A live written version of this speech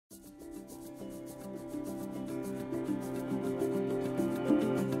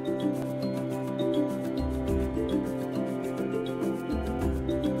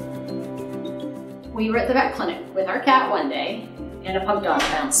we were at the vet clinic with our cat one day, and a pug dog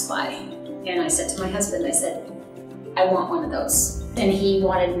bounced by. And I said to my husband, I said, I want one of those. And he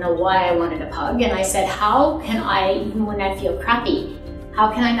wanted to know why I wanted a pug. And I said, how can I, even when I feel crappy,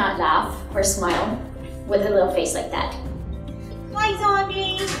 how can I not laugh or smile with a little face like that? Hi,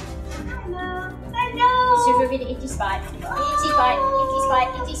 Zombie. Hello. Hello. Super really itchy spot. Itchy spot, itchy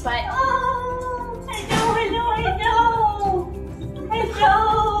spot, itchy spot. Oh, hello.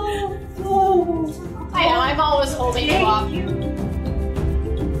 Hello. Oh. I know, I'm always holding you up.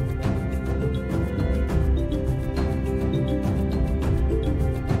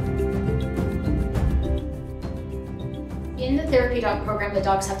 In the therapy dog program, the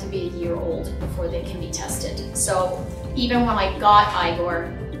dogs have to be a year old before they can be tested. So even when I got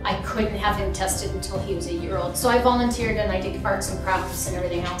Igor, I couldn't have him tested until he was a year old. So I volunteered and I did arts and crafts and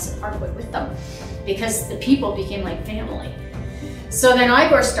everything else at Parkwood with them because the people became like family. So then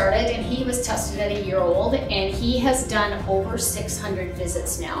Igor started and he was tested at a year old and he has done over 600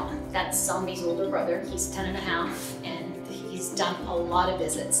 visits now. That's Zombie's older brother. He's 10 and a half and he's done a lot of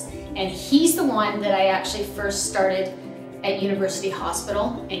visits. And he's the one that I actually first started at University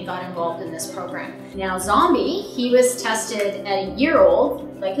Hospital and got involved in this program. Now Zombie, he was tested at a year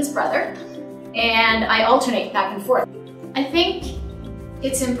old, like his brother, and I alternate back and forth. I think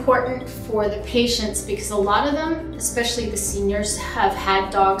it's important for the patients because a lot of them, especially the seniors, have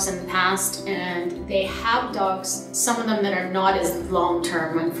had dogs in the past and they have dogs, some of them that are not as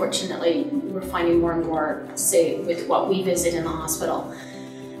long-term, unfortunately. We're finding more and more, say, with what we visit in the hospital.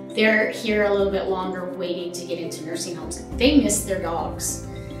 They're here a little bit longer waiting to get into nursing homes. They miss their dogs.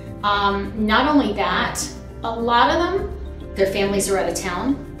 Not only that, a lot of them, their families are out of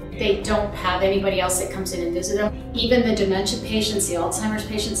town. They don't have anybody else that comes in and visit them. Even the dementia patients, the Alzheimer's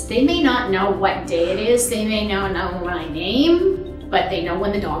patients, they may not know what day it is. They may not know my name, but they know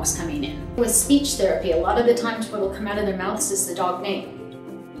when the dog's coming in. With speech therapy, a lot of the times what will come out of their mouths is the dog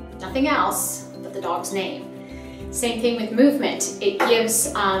name. Nothing else but the dog's name. Same thing with movement. It gives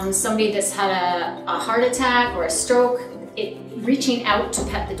somebody that's had a heart attack or a stroke, reaching out to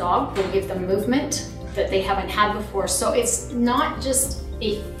pet the dog will give them movement that they haven't had before. So it's not just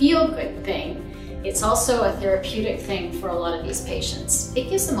a feel-good thing, it's also a therapeutic thing for a lot of these patients.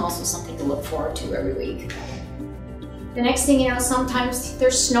 It gives them also something to look forward to every week. The next thing you know, sometimes they're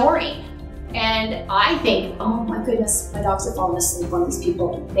snoring. And I think, oh my goodness, my dogs are falling asleep on these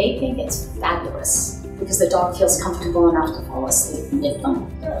people. They think it's fabulous because the dog feels comfortable enough to fall asleep with them.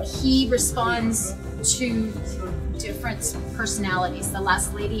 He responds to different personalities. The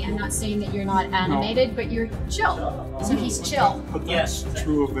last lady, I'm not saying that you're not animated, but you're chill. So he's chill. But that's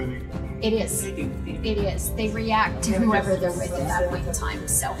true of any. It is. It is. They react to whoever they're with at that point in time.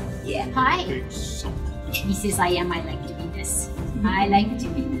 So, yeah. Hi. He says, I like doing this. I like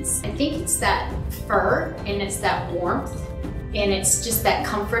doing this. I think it's that fur and it's that warmth and it's just that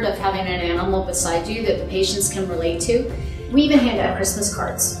comfort of having an animal beside you that the patients can relate to. We even hand out Christmas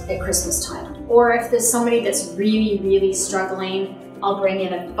cards at Christmas time. Or if there's somebody that's really, really struggling, I'll bring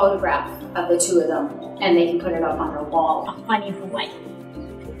in a photograph of the two of them and they can put it up on their wall. Funny Hawaii.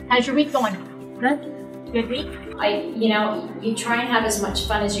 How's your week going? Good? Good week? You try and have as much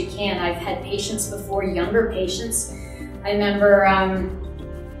fun as you can. I've had patients before, younger patients. I remember,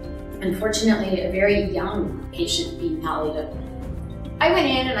 unfortunately, a very young patient being palliative. I went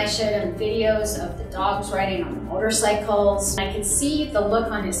in and I showed him videos of the dogs riding on the motorcycles. I could see the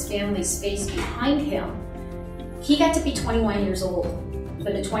look on his family's face behind him. He got to be 21 years old.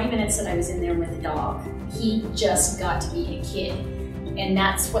 For the 20 minutes that I was in there with the dog, he just got to be a kid. And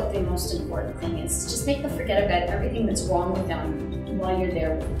that's what the most important thing is. Just make them forget about everything that's wrong with them while you're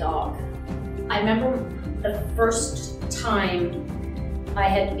there with the dog. I remember the first time I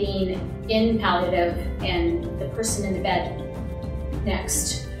had been in palliative and the person in the bed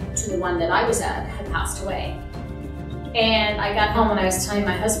next to the one that I was at had passed away. And I got home and I was telling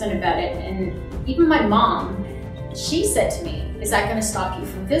my husband about it, and even my mom, she said to me, is that gonna stop you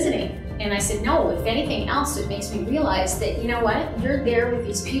from visiting? And I said, no, if anything else, it makes me realize that, you know what, you're there with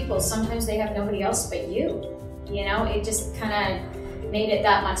these people. Sometimes they have nobody else but you. You know, it just kind of made it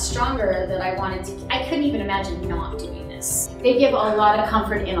that much stronger that I couldn't even imagine not doing this. They give a lot of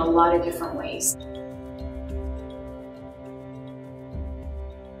comfort in a lot of different ways.